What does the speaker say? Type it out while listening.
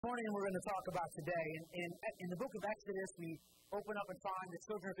Morning we're going to talk about today. In the book of Exodus, we open up and find the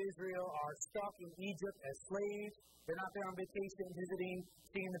children of Israel are stuck in Egypt as slaves. They're not there on vacation, visiting,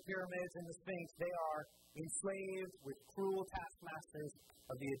 seeing the pyramids and the Sphinx. They are enslaved with cruel taskmasters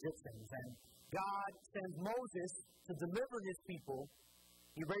of the Egyptians. And God sends Moses to deliver his people.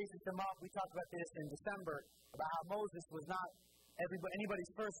 He raises them up. We talked about this in December, about how Moses was not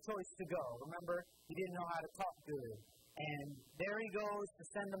anybody's first choice to go. Remember, he didn't know how to talk good. And there he goes to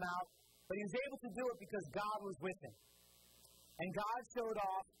send them out. But he was able to do it because God was with him. And God showed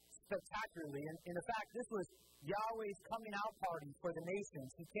off spectacularly. And in fact, this was Yahweh's coming out party for the nations.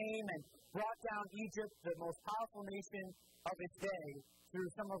 He came and brought down Egypt, the most powerful nation of its day, through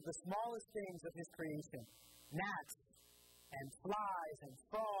some of the smallest things of his creation. Gnats and flies and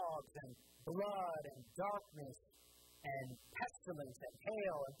frogs and blood and darkness and pestilence and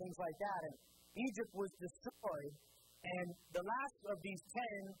hail and things like that. And Egypt was destroyed. And the last of these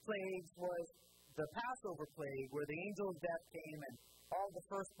 10 plagues was the Passover plague, where the angel of death came and all the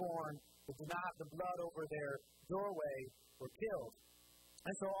firstborn that did not have the blood over their doorway were killed.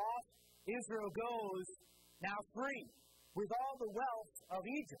 And so off Israel goes, now free, with all the wealth of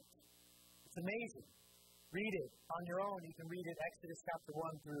Egypt. It's amazing. Read it on your own. You can read it, Exodus chapter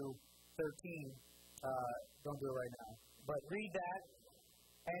 1 through 13. Don't do it right now. But read that.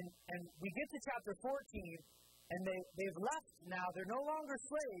 And we get to chapter 14, and they've left now. They're no longer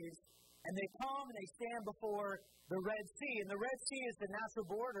slaves, and they come and they stand before the Red Sea. And the Red Sea is the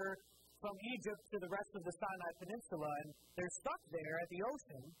natural border from Egypt to the rest of the Sinai Peninsula. And they're stuck there at the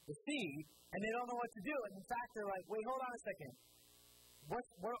ocean, the sea, and they don't know what to do. And in fact, they're like, wait, hold on a second.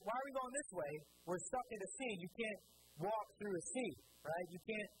 Why are we going this way? We're stuck in the sea. You can't walk through a sea, right? You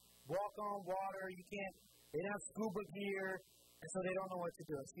can't walk on water. They don't have scuba gear, and so they don't know what to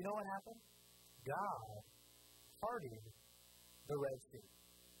do. So you know what happened? God parted the Red Sea.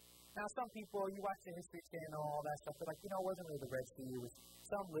 Now, some people, you watch the History Channel, all that stuff, they're like, it wasn't really the Red Sea, it was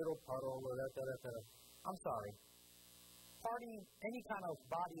some little puddle or da-da-da-da. I'm sorry. Parting any kind of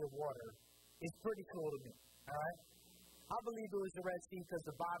body of water is pretty cool to me, all right? I believe it was the Red Sea because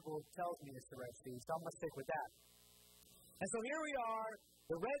the Bible tells me it's the Red Sea, so I'm going to stick with that. And so here we are,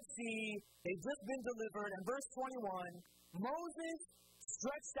 the Red Sea, they've just been delivered, and verse 21, Moses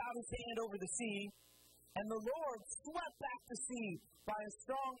stretched out his hand over the sea, and the Lord swept back the sea by a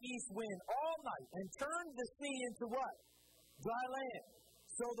strong east wind all night and turned the sea into what? Dry land.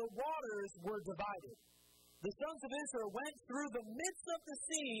 So the waters were divided. The sons of Israel went through the midst of the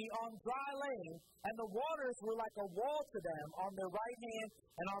sea on dry land, and the waters were like a wall to them on their right hand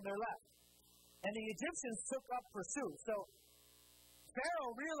and on their left. And the Egyptians took up pursuit. So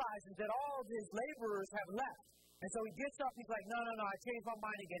Pharaoh realizes that all of his laborers have left. And so he gets up, he's like, no, I changed my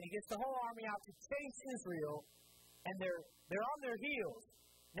mind again. He gets the whole army out to chase Israel, and they're on their heels.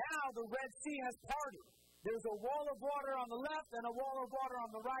 Now the Red Sea has parted. There's a wall of water on the left and a wall of water on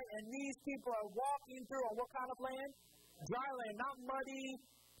the right, and these people are walking through on what kind of land? Dry land, not muddy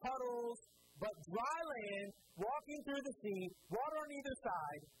puddles, but dry land, walking through the sea, water on either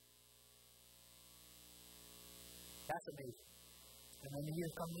side. That's amazing. And then here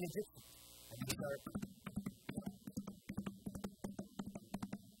come the Egyptians. And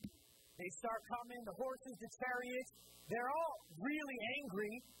they start coming, the horses, the chariots. They're all really angry,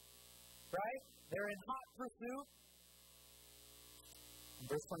 right? They're in hot pursuit. In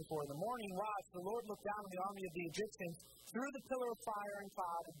verse 24, in the morning watch, the Lord looked down on the army of the Egyptians through the pillar of fire and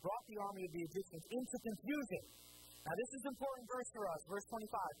cloud and brought the army of the Egyptians into confusion. Now this is an important verse for us. Verse 25.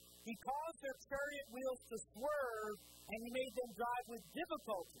 He caused their chariot wheels to swerve, and he made them drive with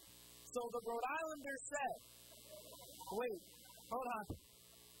difficulty. So the Rhode Islanders said, wait, hold on.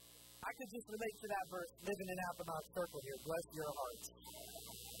 I could just relate to that verse, living in Appomattox Circle here. Bless your hearts.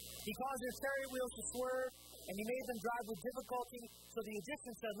 He caused their chariot wheels to swerve, and he made them drive with difficulty. So the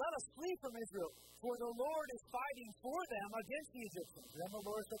Egyptians said, let us flee from Israel, for the Lord is fighting for them against the Egyptians. Then the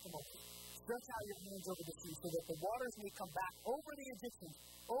Lord said to Moses, stretch out your hands over the sea, so that the waters may come back over the Egyptians,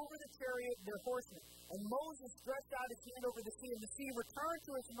 over the chariot and their horsemen. And Moses stretched out his hand over the sea, and the sea returned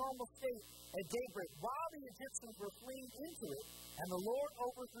to its normal state at daybreak, while the Egyptians were fleeing into it, and the Lord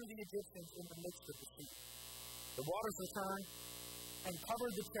overthrew the Egyptians in the midst of the sea. The waters returned and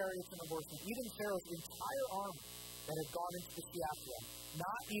covered the chariots and the horsemen, even Pharaoh's entire army that had gone into the sea after them.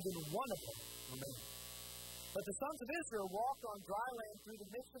 Not even one of them remained. But the sons of Israel walked on dry land through the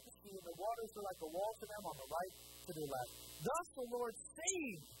midst of the sea, and the waters were like a wall to them on the right to their left. Thus the Lord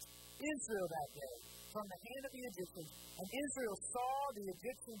saved Israel that day from the hand of the Egyptians, and Israel saw the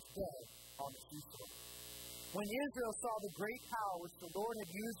Egyptians dead on the seashore. When Israel saw the great power which the Lord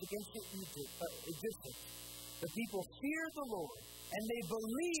had used against the Egyptians, The people feared the Lord, and they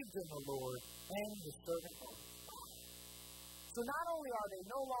believed in the Lord and the servant of God. So not only are they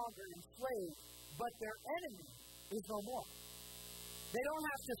no longer enslaved, but their enemy is no more. They don't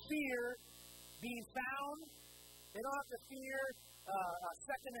have to fear being found. They don't have to fear a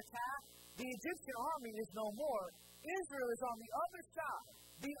second attack. The Egyptian army is no more. Israel is on the other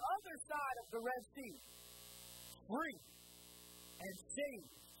side of the Red Sea, free and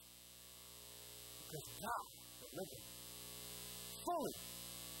saved, because God delivered fully.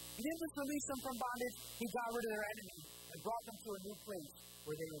 He didn't just release them from bondage, He got rid of their enemy and brought them to a new place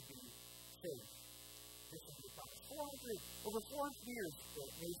where they would be saved. This would be a promise. Over 400 years, the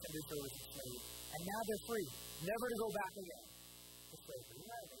nation of Israel was enslaved, and now they're free, never to go back again to slavery. Isn't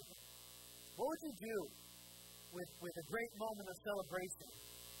that amazing? What would you do with a great moment of celebration,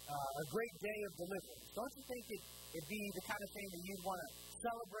 a great day of deliverance? Don't you think it'd be the kind of thing that you'd want to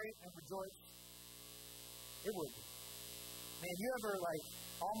celebrate and rejoice? It would be. Man, you ever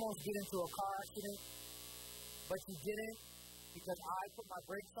almost get into a car accident, but you didn't because I put my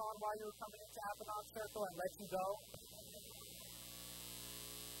brakes on while you were coming into Apponaug Circle and let you go?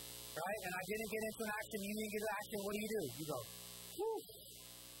 Right? And I didn't get into an accident, you didn't get an accident, what do? You go, whew.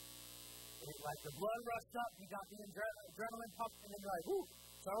 The blood rushed up, you got the adrenaline pump, and then you're like, whew,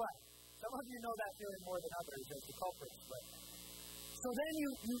 it's all right. Some of you know that feeling more than others as the culprits. But so then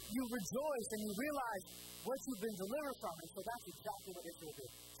you rejoice and you realize what you've been delivered from. And so that's exactly what Israel did.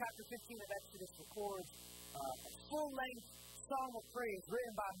 Chapter 15 of Exodus records a full-length song of praise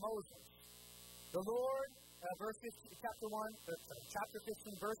written by Moses. The Lord, chapter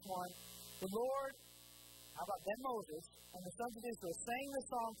 15, verse 1, the Lord, how about then Moses and the sons of Israel sang the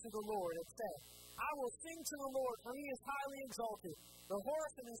song to the Lord and said, I will sing to the Lord, for He is highly exalted. The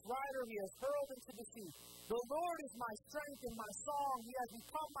horse and his rider He has hurled into the sea. The Lord is my strength and my song. He has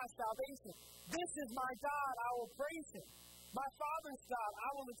become my salvation. This is my God. I will praise Him. My Father's God. I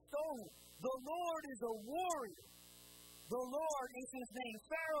will extol Him. The Lord is a warrior. The Lord is His name.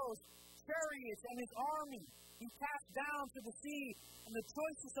 Pharaoh's chariots and his army He cast down to the sea, and the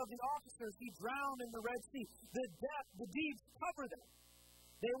choicest of the officers He drowned in the Red Sea. The deeps cover them.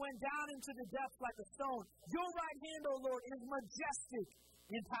 They went down into the depths like a stone. Your right hand, O Lord, is majestic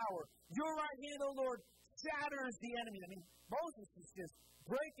in power. Your right hand, O Lord, shatters the enemy. I mean, Moses is just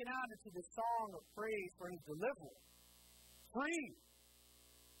breaking out into this song of praise for his deliverance. Free.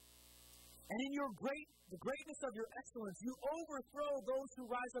 And in the greatness of your excellence, you overthrow those who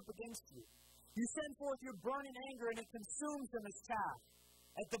rise up against you. You send forth your burning anger, and it consumes them as chaff.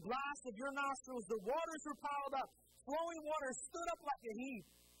 At the blast of your nostrils, the waters were piled up. Flowing waters stood up like a heap.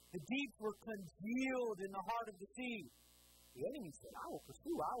 The deeps were congealed in the heart of the sea. The enemy said, I will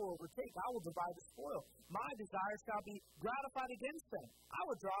pursue, I will overtake, I will divide the spoil. My desire shall be gratified against them. I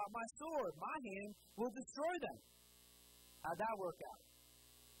will draw out my sword. My hand will destroy them. How'd that work out?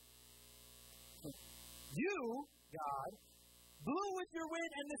 You, God, blew with your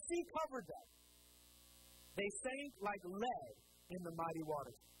wind, and the sea covered them. They sank like lead in the mighty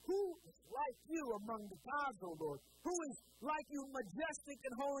waters. Who is like you among the gods, O Lord? Who is like you, majestic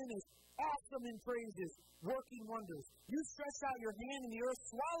in holiness, awesome in praises, working wonders? You stretched out your hand, and the earth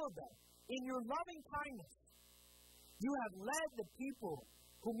swallowed them. In your loving kindness, you have led the people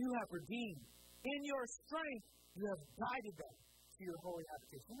whom you have redeemed. In your strength, you have guided them to your holy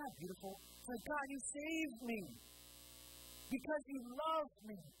habitation. Isn't that beautiful? It's like, God, you saved me because you loved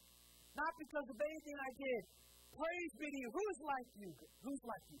me, not because of anything I did. Praise be to you. Who's like you? Who's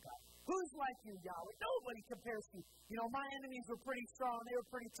like you, God? Who's like you, Yahweh? Nobody compares to you. You know, my enemies were pretty strong. They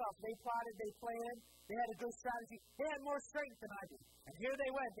were pretty tough. They plotted. They planned. They had a good strategy. They had more strength than I did. And here they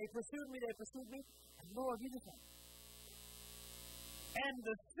went. They pursued me. And Lord, you just went. And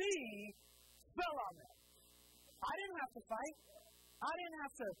the sea fell on them. I didn't have to fight. I didn't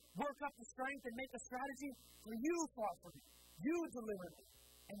have to work up the strength and make a strategy. For you fought for me. You delivered me.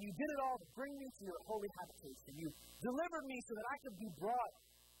 And you did it all to bring me to your holy habitation. You delivered me so that I could be brought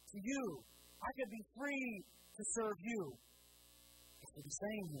to you. I could be free to serve you. That's what he's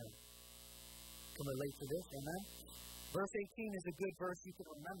saying here. Can relate to this, amen? Verse 18 is a good verse you can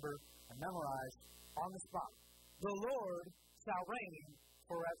remember and memorize on the spot. The Lord shall reign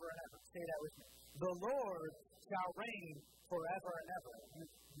forever and ever. Say that with me. The Lord shall reign forever and ever.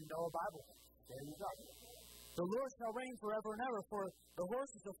 You know a Bible. There you go. The Lord shall reign forever and ever, for the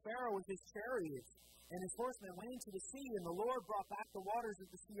horses of Pharaoh with his chariots and his horsemen went into the sea, and the Lord brought back the waters of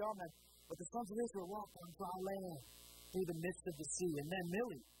the sea on them. But the sons of Israel walked on dry land through the midst of the sea. And then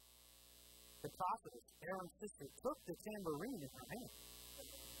Millie, the prophetess, Aaron's sister, took the tambourine in her hand.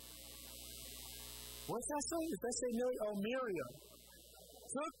 What's that saying? Does that say Millie? Oh, Miriam.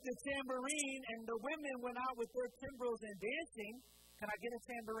 took the tambourine, and the women went out with their timbrels and dancing. Can I get a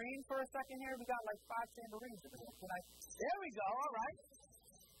tambourine for a second here? We got like 5 tambourines in there. There we go, all right.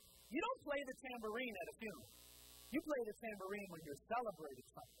 You don't play the tambourine at a funeral. You play the tambourine when you're celebrating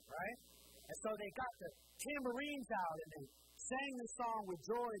something, right? And so they got the tambourines out, and they sang the song with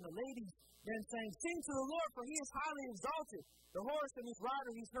joy, and the ladies then sang, "Sing to the Lord, for he is highly exalted. The horse and his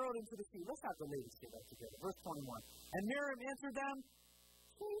rider he's hurled into the sea." Let's have the ladies say that together. Verse 21. And Miriam answered them,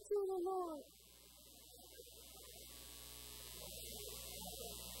 "Sing to the Lord."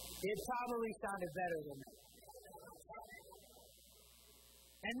 It probably sounded better than that.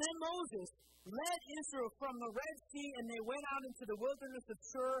 And then Moses led Israel from the Red Sea, and they went out into the wilderness of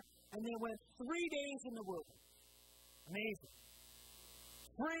Shur, and they went 3 days in the wilderness. Amazing.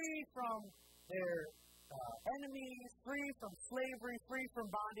 Free from their enemies, free from slavery, free from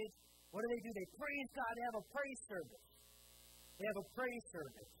bondage. What do? They praise God. They have a praise service.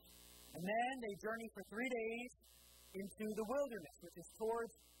 And then they journey for 3 days into the wilderness, which is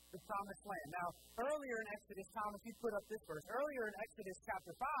towards the promised land. Now, earlier in Exodus, Thomas, you put up this verse. Earlier in Exodus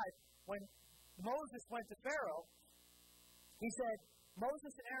chapter 5, when Moses went to Pharaoh, he said,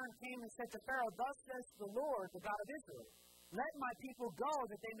 Moses and Aaron came and said to Pharaoh, "Thus says the Lord, the God of Israel, let my people go,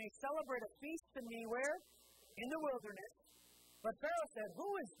 that they may celebrate a feast to me where? In the wilderness." But Pharaoh said, Who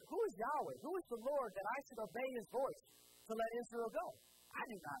is Yahweh? Who is the Lord, that I should obey his voice to let Israel go? I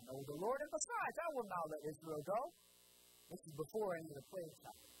do not know the Lord, and besides, I will not let Israel go. This is before any of the plagues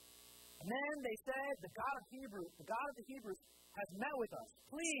happened. And then they said, the God of the Hebrews, has met with us.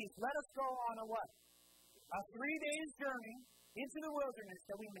 Please let us go on a what? A 3 days journey into the wilderness,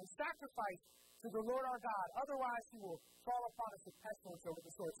 that we may sacrifice to the Lord our God. Otherwise, he will fall upon us with pestilence or with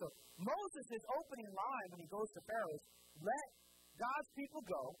the sword. So Moses' opening line when he goes to Pharaoh is, let God's people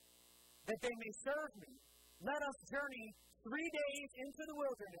go, that they may serve me. Let us journey 3 days into the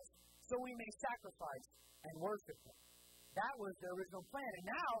wilderness, so we may sacrifice and worship him. That was the original plan. And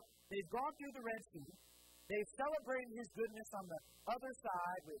now, they've gone through the Red Sea. They've celebrated his goodness on the other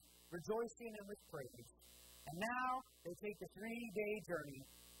side with rejoicing and with praise. And now, they take the 3-day journey,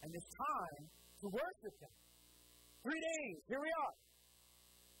 and it's time to worship him. 3 days, here we are.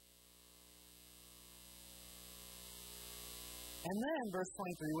 And then, verse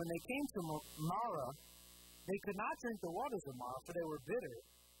 23, when they came to Marah, they could not drink the waters of Marah, for they were bitter.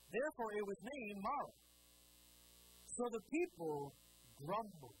 Therefore, it was named Marah. So the people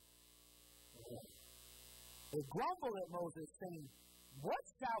grumbled. They grumbled at Moses, saying, "What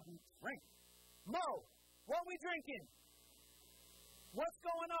shall we drink? Mo, what are we drinking? What's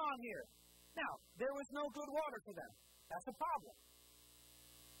going on here?" Now, there was no good water for them. That's a problem.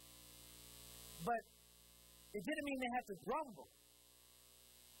 But it didn't mean they had to grumble.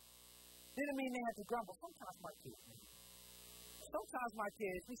 Sometimes my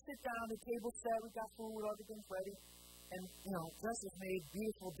kids, we sit down, the table's set, we got food, everything's ready. And, Jess has made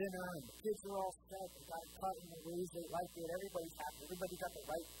beautiful dinner, and the kids are all set. They got it cut in the ways they like it. Everybody's happy. Everybody got the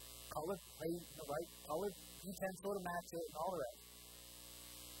right colored plate, the right colored utensil to match it, and all the rest.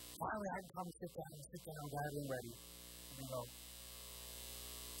 Finally, I can come and sit down, got everything ready. And they go,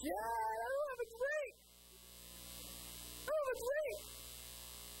 "Yeah, I don't have a drink.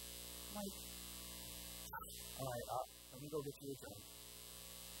 I'm like, all right, let me go get you a drink.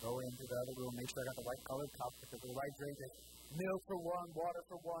 Go into the other room, make sure I got the right colored cup, because the right drink is milk for one, water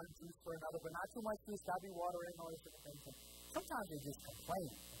for one, juice for another, but not too much juice, gotta be water in all these different things. And sometimes they just complain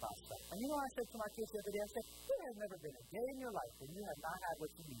about stuff. And I said to my kids the other day, I said, there has never been a day in your life when you have not had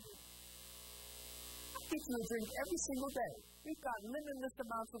what you needed. I get you a drink every single day. We've got limitless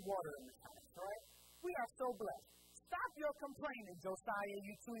amounts of water in this house, all right? We are so blessed. Stop your complaining, Josiah,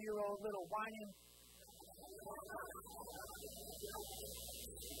 you 2-year-old little whining.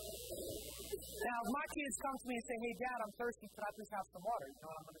 Now, if my kids come to me and say, "Hey, Dad, I'm thirsty. Could I please have some water?" You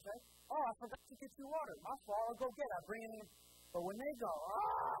know what I'm going to say? "Oh, I forgot to get you water. My fault. I'll go get it. I'll bring it in." But when they go,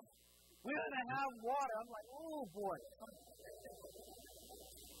 we're going to have water, I'm like, oh, boy.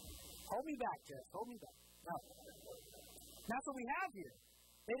 Hold me back, Jess. Hold me back. No. That's what we have here.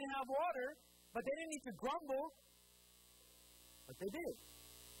 They didn't have water, but they didn't need to grumble. But they did.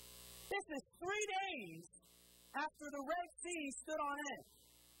 This is 3 days after the Red Sea stood on edge.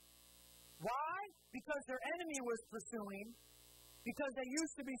 Why? Because their enemy was pursuing, because they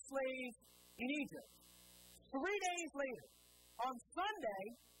used to be slaves in Egypt. 3 days later, on Sunday,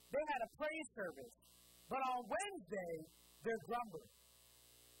 they had a praise service, but on Wednesday, they're grumbling.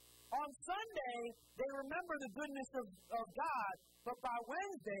 On Sunday, they remember the goodness of God, but by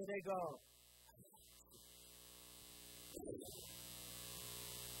Wednesday, they go,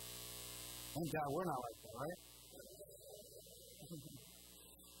 thank God we're not like that, right?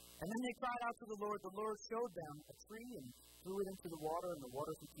 And then they cried out to the Lord. The Lord showed them a tree and threw it into the water, and the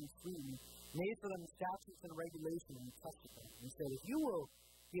waters became sweet, and made for them statutes and regulations, and tested them. And he said, if you will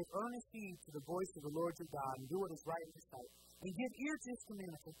give earnest heed to the voice of the Lord your God, and do what is right in his sight, and give ear to his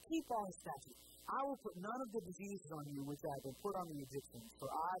commandments, and keep all his statutes, I will put none of the diseases on you which I have been put on the Egyptians,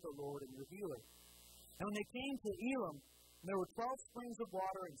 for I, the Lord, am your healer. And when they came to Elim, there were 12 springs of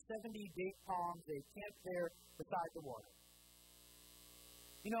water and 70 date palms. They camped there beside the water.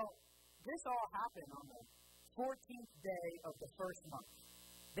 You know, this all happened on the 14th day of the first month.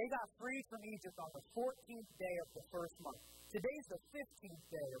 They got freed from Egypt on the 14th day of the first month. Today's the 15th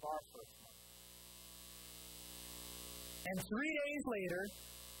day of our first month. And 3 days later,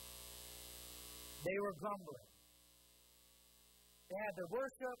 they were grumbling. They had their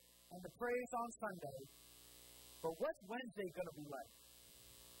worship and the praise on Sunday. But what's Wednesday going to be like?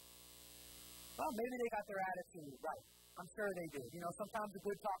 Well, maybe they got their attitude right. I'm sure they did. You know, sometimes a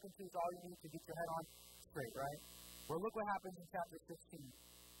good talking to is all you need to get your head on straight, right? Well, look what happens in chapter 16.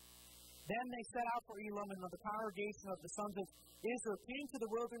 Then they set out for Elim, and the congregation of the sons of Israel came to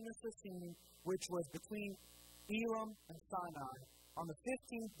the wilderness of Sin, which was between Elim and Sinai, on the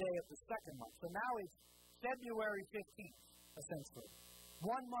 15th day of the second month. So now it's February 15th, essentially.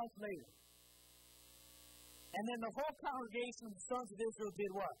 1 month later. And then the whole congregation of the sons of Israel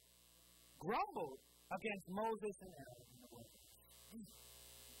did what? Grumbled against Moses and Aaron in the wilderness.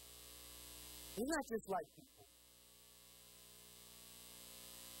 Isn't that just like people?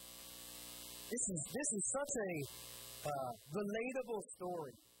 This is such a relatable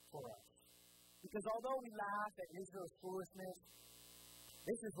story for us. Because although we laugh at Israel's foolishness,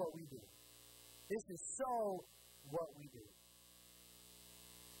 this is what we do. This is so what we do.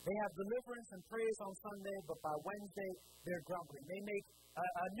 They have deliverance and praise on Sunday, but by Wednesday, they're grumbling. They make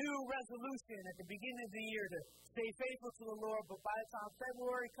a new resolution at the beginning of the year to stay faithful to the Lord, but by the time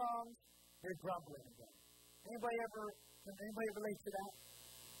February comes, they're grumbling again. Anybody relate to that?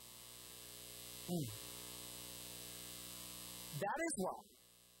 That is why,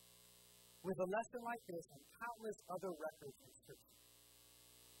 with a lesson like this and countless other records in Scripture,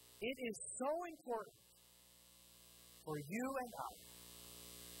 it is so important for you and I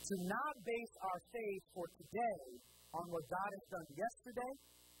to not base our faith for today on what God has done yesterday,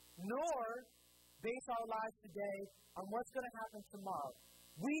 nor base our lives today on what's going to happen tomorrow.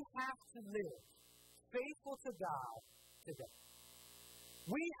 We have to live faithful to God today.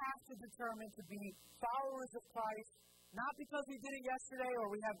 We have to determine to be followers of Christ, not because we did it yesterday or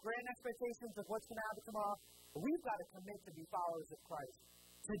we have grand expectations of what's going to happen tomorrow, but we've got to commit to be followers of Christ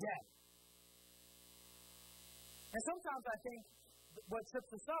today. And sometimes I think what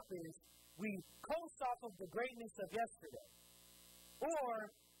trips us up is we coast off of the greatness of yesterday.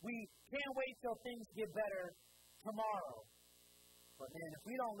 Or we can't wait till things get better tomorrow. But man, if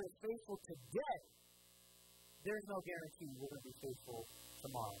we don't live faithful today, there's no guarantee we're going to be faithful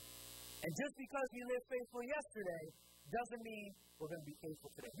tomorrow. And just because we lived faithful yesterday doesn't mean we're going to be faithful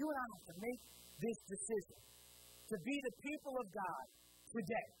today. You and I have to make this decision to be the people of God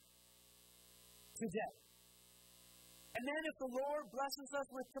today. Today. And then if the Lord blesses us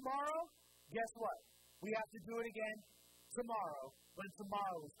with tomorrow, guess what? We have to do it again tomorrow when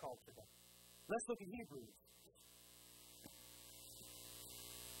tomorrow is called today. Let's look at Hebrews.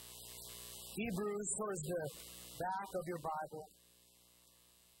 Hebrews, towards the back of your Bible,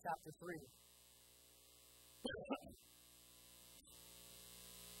 chapter 3.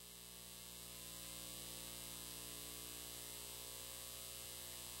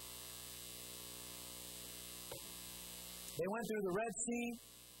 They went through the Red Sea.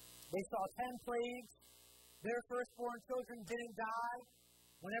 They saw 10 plagues. Their firstborn children didn't die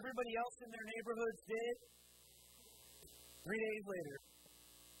when everybody else in their neighborhoods did. 3 days later,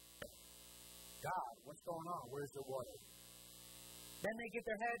 God, what's going on? Where's the water? Then they get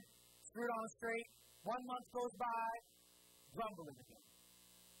their head screwed on straight. 1 month goes by, grumbling again.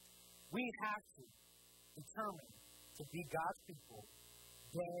 We have to determine to be God's people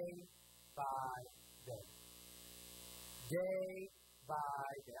day by day. Day by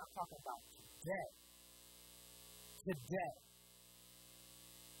day. I'm talking about today. Today.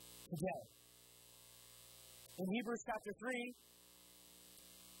 Today. In Hebrews chapter 3,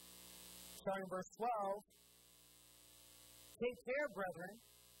 starting in verse 12, take care, brethren.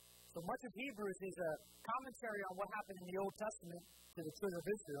 So much of Hebrews is a commentary on what happened in the Old Testament to the children of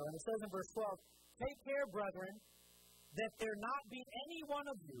Israel. And it says in verse 12, take care, brethren, that there not be any one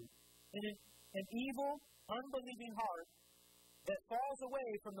of you in an evil, unbelieving heart that falls away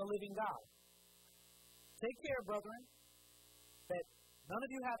from the living God. Take care, brethren, that none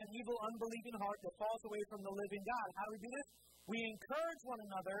of you have an evil, unbelieving heart that falls away from the living God. How do we do this? We encourage one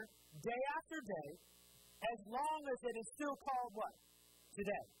another day after day, as long as it is still called what?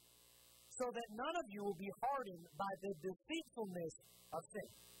 Today. So that none of you will be hardened by the deceitfulness of sin.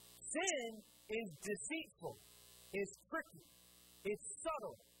 Sin is deceitful. It's tricky. It's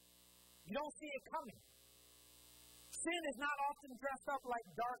subtle. You don't see it coming. Sin is not often dressed up like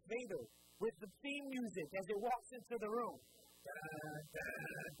Darth Vader with the theme music as it walks into the room.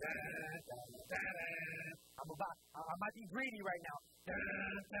 I might be greedy right now.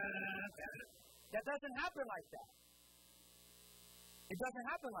 That doesn't happen like that. It doesn't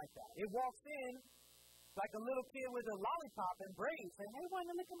happen like that. It walks in like a little kid with a lollipop and braids, saying, "Hey, want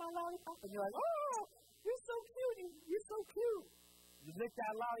to lick at my lollipop?" And you're like, "Oh, you're so cute. You're so cute." You lick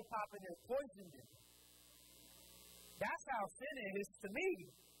that lollipop and there's poison in it. That's how sin is to me.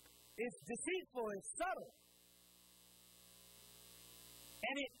 It's deceitful, it's subtle.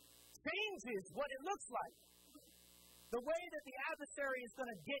 And it changes what it looks like. The way that the adversary is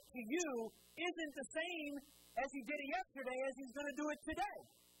going to get to you isn't the same as he did it yesterday as he's going to do it today.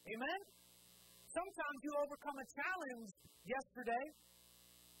 Amen? Sometimes you overcome a challenge yesterday,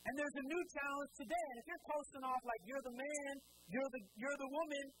 and there's a new challenge today. And if you're posting off like you're the man, you're the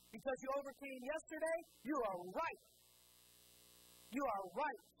woman because you overcame yesterday, you are right. You are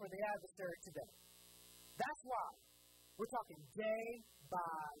right for the adversary today. That's why we're talking day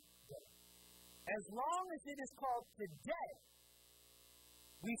by day. As long as it is called today,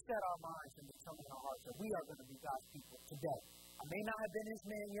 we set our minds and determine our hearts that we are going to be God's people today. I may not have been his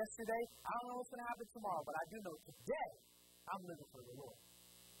man yesterday. I don't know what's going to happen tomorrow, but I do know today I'm living for the Lord.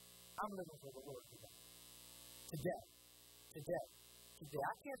 I'm living for the Lord today. Today.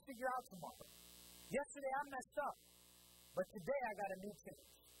 I can't figure out tomorrow. Yesterday I messed up, but today I got a new chance.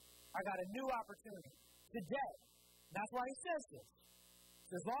 I got a new opportunity. Today. That's why he says this.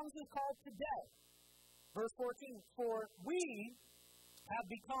 So as long as it's called today. Verse 14, for we have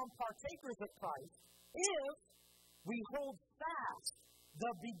become partakers of Christ if we hold fast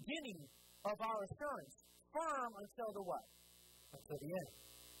the beginning of our assurance, firm until the what? Until the end.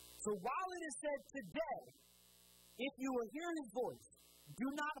 So while it is said today, if you will hear his voice, do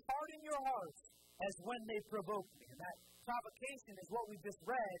not harden your hearts as when they provoke me. And that provocation is what we just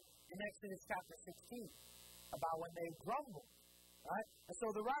read in Exodus chapter 16, about when they grumbled. Right? And so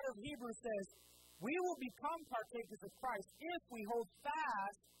the writer of Hebrews says, we will become partakers of Christ if we hold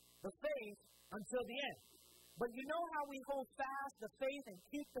fast the faith until the end. But you know how we hold fast the faith and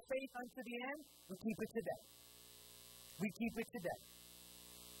keep the faith unto the end? We keep it today. We keep it today.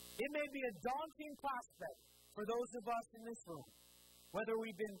 It may be a daunting prospect for those of us in this room, whether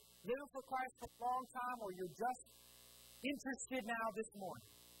we've been living for Christ for a long time or you're just interested now this morning.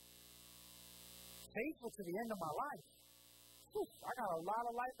 Faithful to the end of my life. I got a lot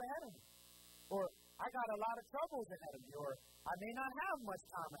of life ahead of me. Or I got a lot of troubles ahead of me. Or I may not have much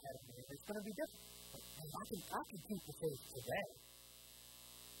time ahead of me. It's going to be different. I can keep the faith today.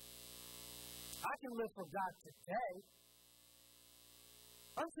 I can live for God today.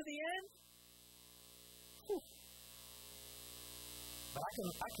 Unto the end. But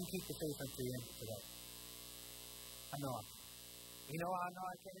I can keep the faith unto the end today. I know I can. You know how I know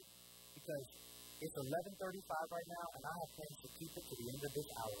I can? Because it's 11:35 right now, and I have plans to keep it to the end of this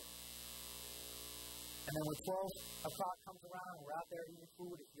hour. And then when 12 o'clock comes around and we're out there eating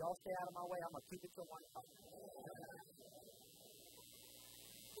food, if y'all stay out of my way, I'm going to keep it till 1 o'clock.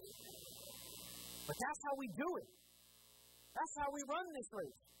 But that's how we do it. That's how we run this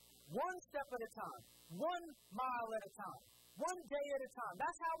race. One step at a time. 1 mile at a time. 1 day at a time.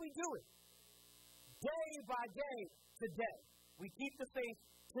 That's how we do it. Day by day, today. We keep the faith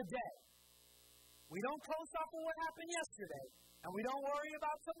today. We don't coast off of what happened yesterday, and we don't worry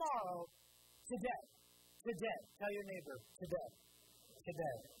about tomorrow. Today. Today. Tell your neighbor, today.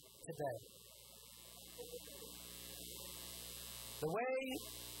 Today. Today. The way,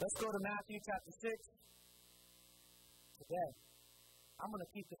 let's go to Matthew chapter 6. Today. I'm going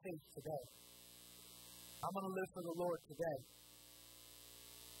to keep the faith today. I'm going to live for the Lord today.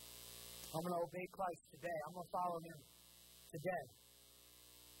 I'm going to obey Christ today. I'm going to follow him today.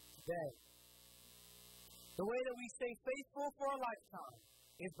 Today. The way that we stay faithful for a lifetime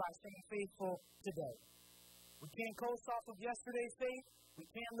is by staying faithful today. We can't coast off of yesterday's faith. We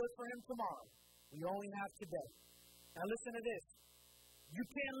can't live for him tomorrow. We only have today. Now listen to this. You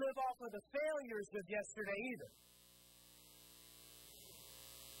can't live off of the failures of yesterday either.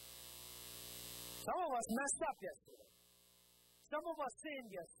 Some of us messed up yesterday. Some of us sinned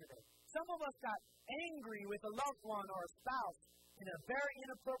yesterday. Some of us got angry with a loved one or a spouse in a very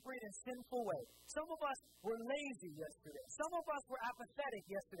inappropriate and sinful way. Some of us were lazy yesterday. Some of us were apathetic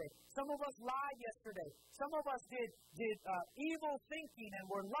yesterday. Some of us lied yesterday. Some of us did evil thinking and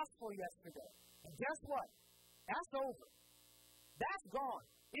were lustful yesterday. And guess what? That's over. That's gone.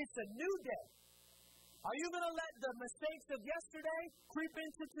 It's a new day. Are you going to let the mistakes of yesterday creep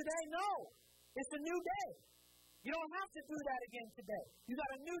into today? No. It's a new day. You don't have to do that again today. You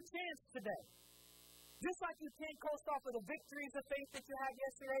got a new chance today. Just like you can't coast off of the victories of faith that you had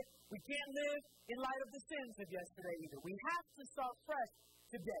yesterday, we can't live in light of the sins of yesterday either. We have to start fresh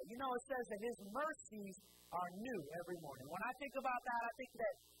today. You know, it says that His mercies are new every morning. When I think about that, I think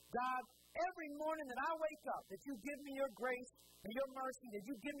that God, every morning that I wake up, that you give me your grace and your mercy, that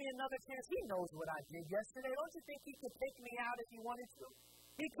you give me another chance. He knows what I did yesterday. Don't you think He could take me out if He wanted to?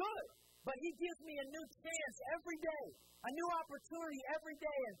 He could. But He gives me a new chance every day, a new opportunity every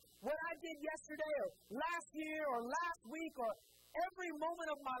day. And what I did yesterday or last year or last week or every moment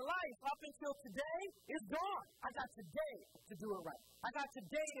of my life up until today is gone. I got today to do it right. I got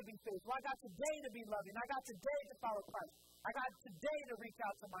today to be faithful. I got today to be loving. I got today to follow Christ. I got today to reach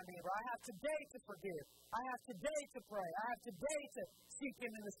out to my neighbor. I have today to forgive. I have today to pray. I have today to seek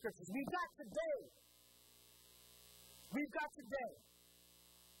Him in the Scriptures. We've got today. We've got today.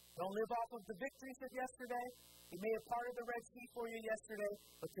 Don't live off of the victories of yesterday. He may have parted the Red Sea for you yesterday,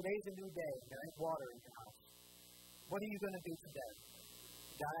 but today's a new day. There ain't water in your house. What are you going to do today?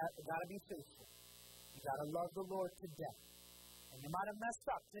 You got to be faithful. You got to love the Lord today. And you might have messed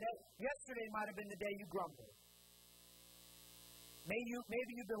up today. Yesterday might have been the day you grumbled. Maybe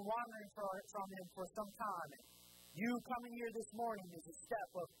you've been wandering from Him for some time. And you coming here this morning is a step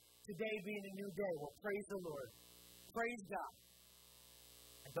of today being a new day. Well, praise the Lord. Praise God.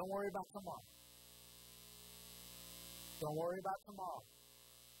 And don't worry about tomorrow. Don't worry about tomorrow.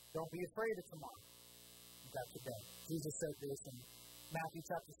 Don't be afraid of tomorrow. You got today. Jesus said this in Matthew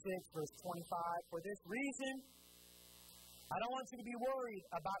chapter 6, verse 25. For this reason, I don't want you to be worried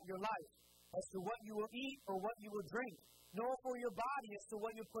about your life as to what you will eat or what you will drink, nor for your body as to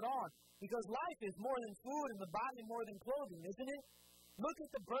what you put on. Because life is more than food and the body more than clothing, isn't it? Look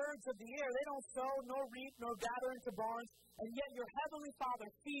at the birds of the air. They don't sow, nor reap, nor gather into barns, and yet your heavenly Father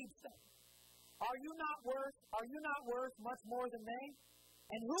feeds them. Are you not worth much more than they?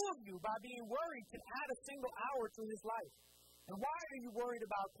 And who of you, by being worried, can add a single hour to his life? And why are you worried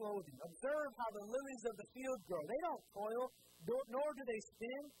about clothing? Observe how the lilies of the field grow. They don't toil, nor do they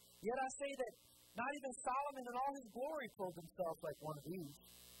spin. Yet I say that not even Solomon in all his glory clothed himself like one of these.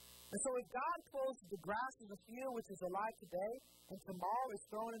 And so if God clothes the grass of the field, which is alive today, and tomorrow is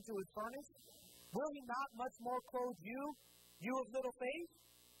thrown into his furnace, will He not much more clothe you, you of little faith?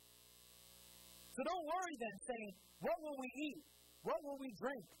 So don't worry then, saying, what will we eat? What will we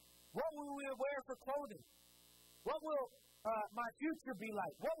drink? What will we wear for clothing? What will my future be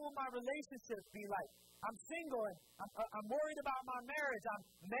like? What will my relationships be like? I'm single and I'm worried about my marriage. I'm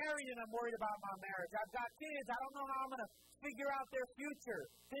married and I'm worried about my marriage. I've got kids. I don't know how I'm going to figure out their future.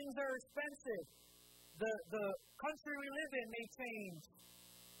 Things are expensive. The country we live in may change.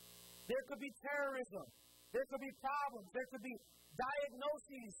 There could be terrorism. There could be problems. There could be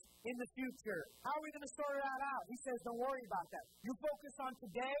diagnoses in the future. How are we going to sort that out? He says, don't worry about that. You focus on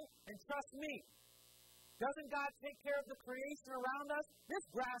today and trust me. Doesn't God take care of the creation around us? This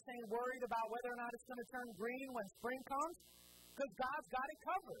grass ain't worried about whether or not it's going to turn green when spring comes, because God's got it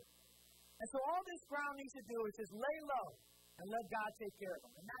covered. And so all this ground needs to do is just lay low and let God take care of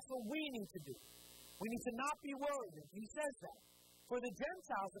them. And that's what we need to do. We need to not be worried. And He says that. For the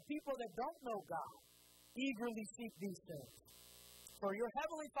Gentiles, the people that don't know God, eagerly seek these things. For your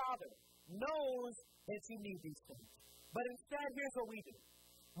heavenly Father knows that you need these things. But instead, here's what we do.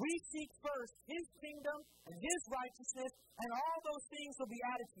 We seek first His kingdom and His righteousness, and all those things will be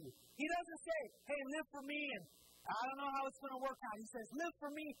added to you. He doesn't say, hey, live for me, and I don't know how it's going to work out. He says, live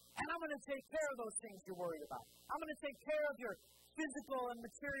for me, and I'm going to take care of those things you're worried about. I'm going to take care of your physical and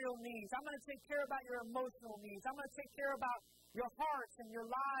material needs. I'm going to take care about your emotional needs. I'm going to take care about your hearts and your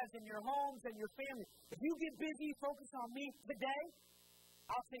lives and your homes and your family. If you get busy, focus on me today,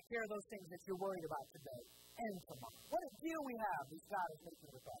 I'll take care of those things that you're worried about today and tomorrow. What a deal we have this God is making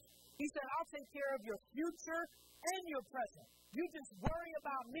with us. He said, I'll take care of your future and your present. You just worry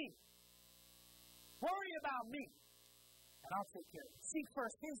about me. Worry about me. And I'll take care of you. Seek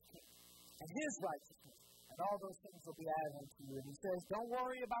first His kingdom and His righteousness, and all those things will be added unto you. And He says, don't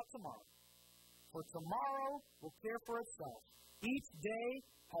worry about tomorrow, for tomorrow will care for itself. Each day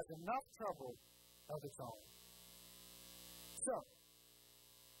has enough trouble of its own. So,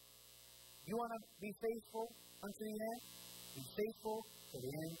 you want to be faithful unto the end? Be faithful to the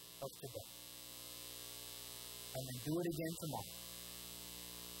end of today. And then do it again tomorrow.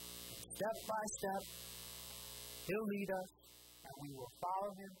 step by step, He'll lead us, and we will follow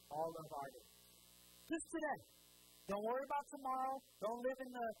Him all of our days. Just today. Don't worry about tomorrow. Don't live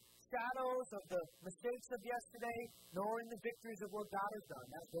in the shadows of the mistakes of yesterday, nor in the victories of what God has done.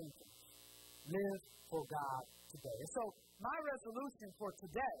 That's dangerous. Live for God today. And so, my resolution for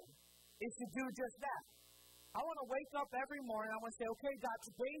today is to do just that. I want to wake up every morning. I want to say, okay, God,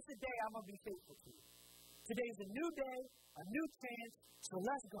 today's the day I'm going to be faithful to you. Today's a new day, a new chance, so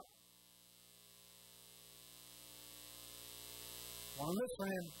let's go. I want to live for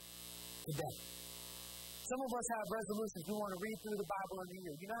Him today. Some of us have resolutions. We want to read through the Bible in the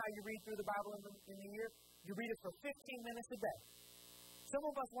year. You know how you read through the Bible in the year? You read it for 15 minutes a day. Some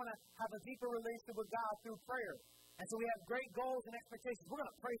of us want to have a deeper relationship with God through prayer. And so we have great goals and expectations. We're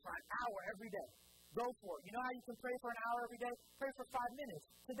going to pray for an hour every day. Go for it. You know how you can pray for an hour every day? Pray for 5 minutes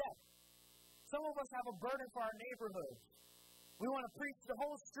today. Some of us have a burden for our neighborhoods. We want to preach to the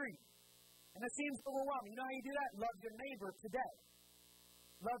whole street. And it seems overwhelming. You know how you do that? Love your neighbor today.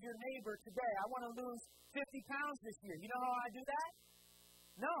 Love your neighbor today. I want to lose 50 pounds this year. You know how I do that?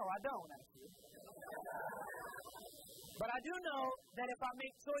 No, I don't actually. But I do know that if I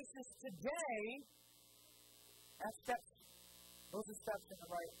make choices today, that's steps. Those are steps in the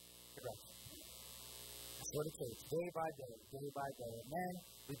right direction. That's what it takes, day by day, day by day. And then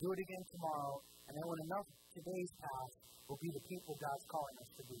we do it again tomorrow. And then when enough days pass, we'll be the people God's calling us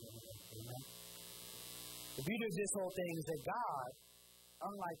to be. Amen. The beauty of this whole thing is that God,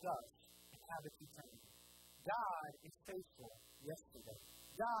 unlike us, inhabits eternity. God is faithful yesterday.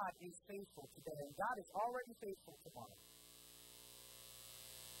 God is faithful today. And God is already faithful tomorrow.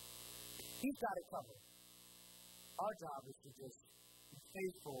 He's got it covered. Our job is to just be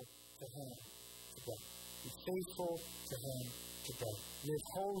faithful to Him today. Be faithful to Him today. Live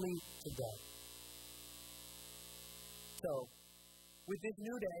holy today. So, with this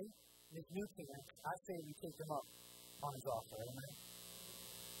new day, this new chance, I say we take Him up on His offer. Amen?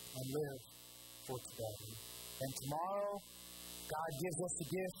 And live for today. And tomorrow, God gives us the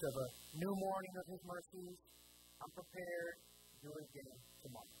gift of a new morning of His mercies. I'm prepared to do it again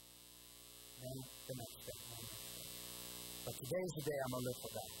tomorrow. And the next day. But today is the day I'm going to live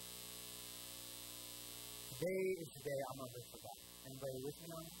for God. Today is the day I'm going to live for God. Anybody with me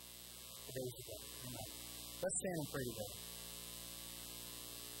on that? Today is the day. Amen. Let's stand and pray together.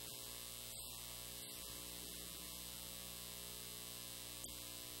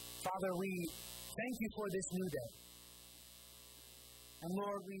 Father, we thank You for this new day. And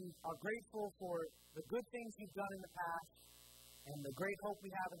Lord, we are grateful for the good things You've done in the past and the great hope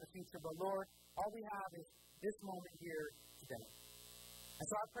we have in the future. But Lord, all we have is this moment here today. And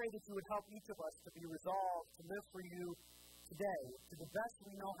so I pray that You would help each of us to be resolved to live for You today to the best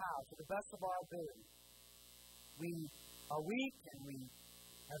we know how, to the best of our ability. We are weak and we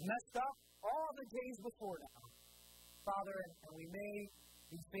have messed up all the days before now, Father, and we may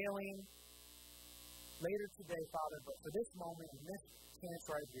be failing later today, Father, but for this moment and this chance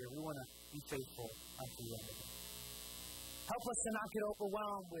right here, we want to be faithful unto You. Help us to not get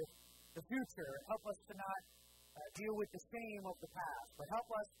overwhelmed with the future. Help us to not deal with the shame of the past, but help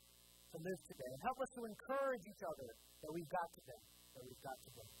us to live today. And help us to encourage each other that we've got today, that we've got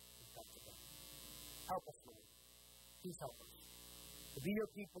today, we've got today. Help us, Lord. Please help us to be Your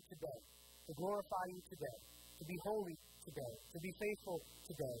people today, to glorify You today, to be holy today, to be faithful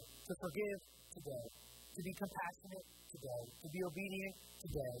today, to forgive today, to be compassionate today, to be obedient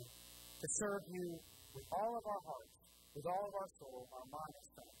today, to serve You with all of our hearts, with all of our soul, our mind, and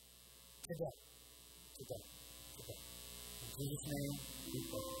strength. Today. Today. Today. In Jesus' name, we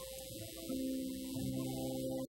pray.